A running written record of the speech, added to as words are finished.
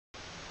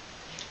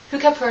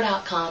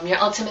HookahPro.com, your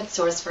ultimate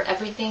source for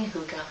everything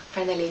hookah.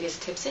 Find the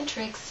latest tips and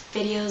tricks,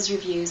 videos,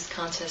 reviews,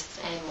 contests,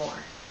 and more.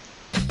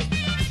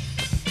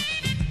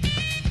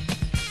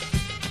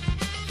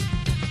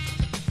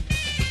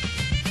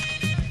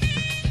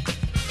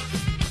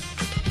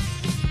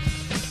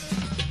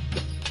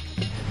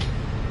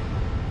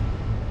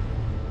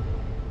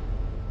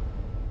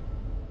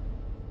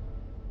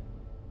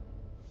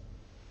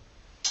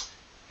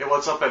 Hey,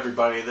 what's up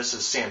everybody? This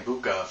is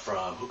Sambuca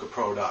from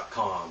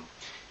HookahPro.com,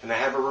 and I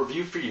have a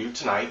review for you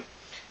tonight,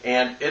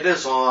 and it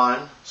is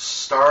on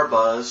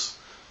Starbuzz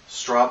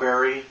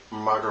Strawberry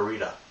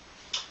Margarita.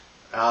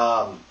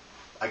 I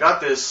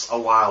got this a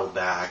while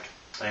back,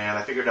 and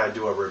I figured I'd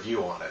do a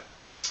review on it,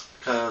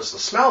 because the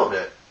smell of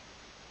it,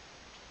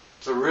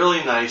 it's a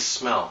really nice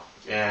smell,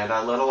 and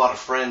I let a lot of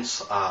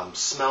friends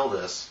smell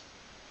this,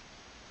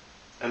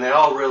 and they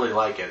all really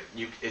like it.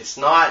 It's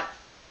not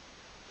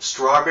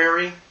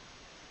strawberry,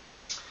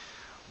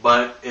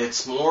 but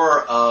it's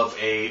more of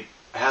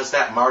has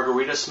that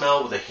margarita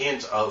smell with a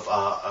hint of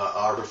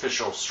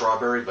artificial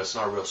strawberry, but it's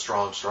not a real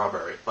strong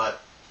strawberry. But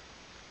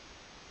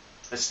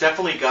it's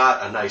definitely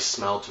got a nice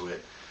smell to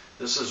it.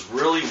 This is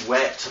really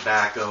wet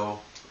tobacco.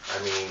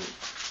 I mean,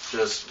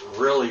 just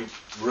really,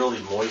 really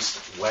moist,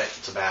 wet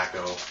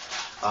tobacco.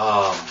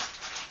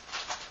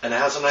 And it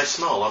has a nice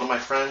smell. A lot of my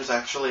friends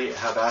actually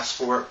have asked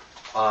for it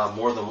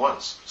more than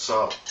once.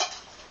 So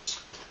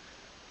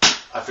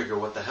I figure,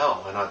 what the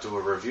hell, why not do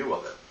a review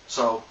of it?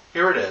 So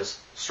here it is.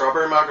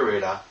 Strawberry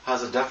Margarita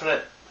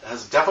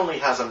definitely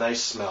has a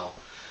nice smell.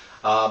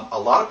 A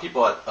lot of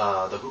people at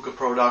the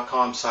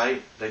HookahPro.com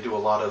site, they do a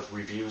lot of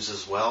reviews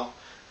as well.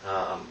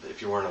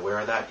 If you weren't aware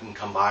of that, you can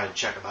come by and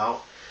check them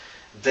out.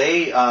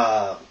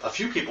 A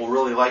few people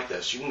really like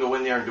this. You can go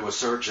in there and do a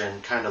search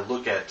and kind of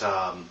look at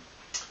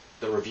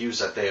the reviews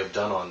that they have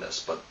done on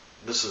this. But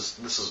this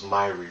is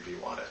my review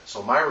on it.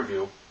 So my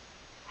review.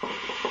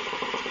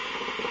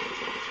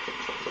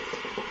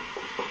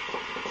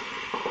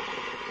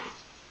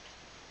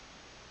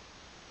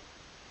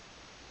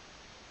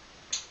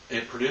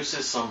 It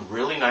produces some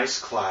really nice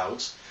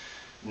clouds,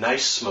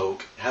 nice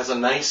smoke, has a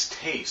nice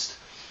taste.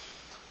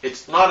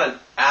 It's not an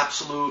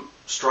absolute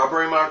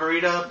strawberry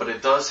margarita, but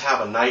it does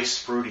have a nice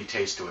fruity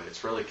taste to it.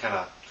 It's really kind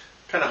of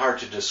hard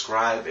to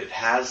describe. It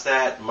has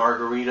that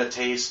margarita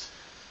taste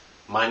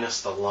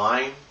minus the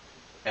lime,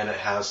 and it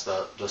has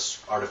the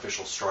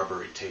artificial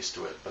strawberry taste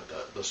to it, but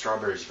the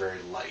strawberry is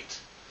very light.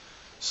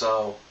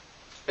 So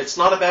it's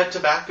not a bad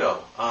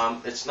tobacco.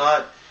 It's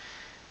not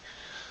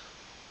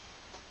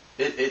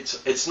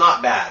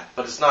bad,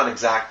 but it's not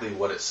exactly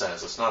what it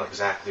says. It's not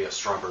exactly a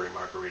strawberry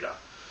margarita.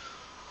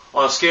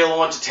 On a scale of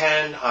 1 to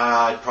 10,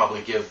 I'd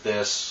probably give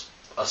this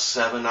a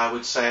 7, I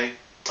would say.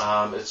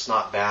 It's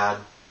not bad.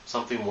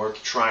 Something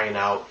worth trying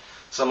out.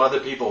 Some other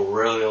people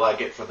really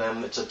like it. For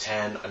them, it's a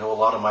 10. I know a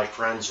lot of my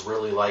friends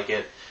really like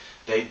it.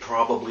 They'd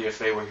probably, if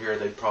they were here,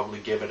 they'd probably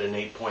give it an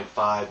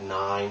 8.5,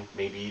 9,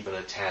 maybe even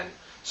a 10.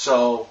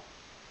 So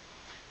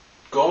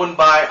going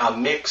by a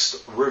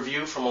mixed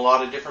review from a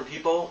lot of different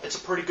people, it's a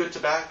pretty good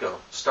tobacco.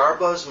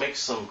 Starbuzz makes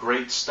some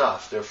great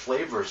stuff. Their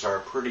flavors are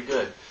pretty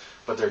good,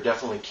 but they're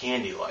definitely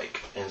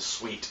candy-like and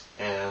sweet,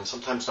 and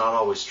sometimes not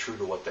always true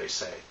to what they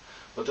say.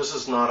 But this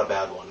is not a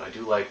bad one. I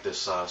do like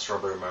this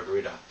strawberry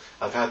margarita.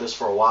 I've had this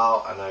for a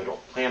while, and I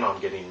don't plan on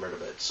getting rid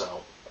of it.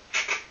 So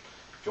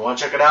if you want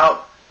to check it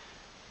out,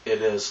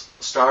 it is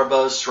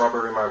Starbuzz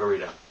Strawberry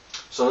Margarita.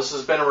 So this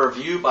has been a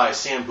review by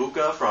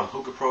Sambuca from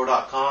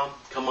HookahPro.com.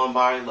 Come on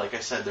by. Like I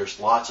said, there's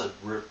lots of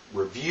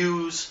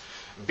reviews,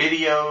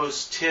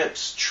 videos,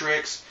 tips,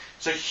 tricks.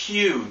 It's a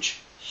huge,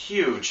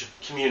 huge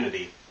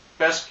community.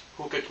 Best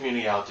hookah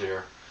community out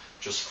there.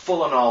 Just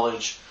full of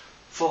knowledge,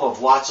 full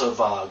of lots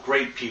of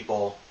great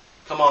people.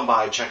 Come on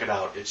by, check it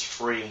out. It's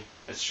free.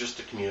 It's just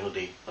a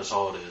community. That's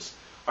all it is.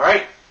 All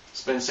right,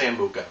 it's been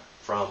Sambuca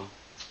from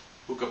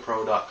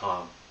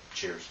HookahPro.com.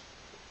 Cheers.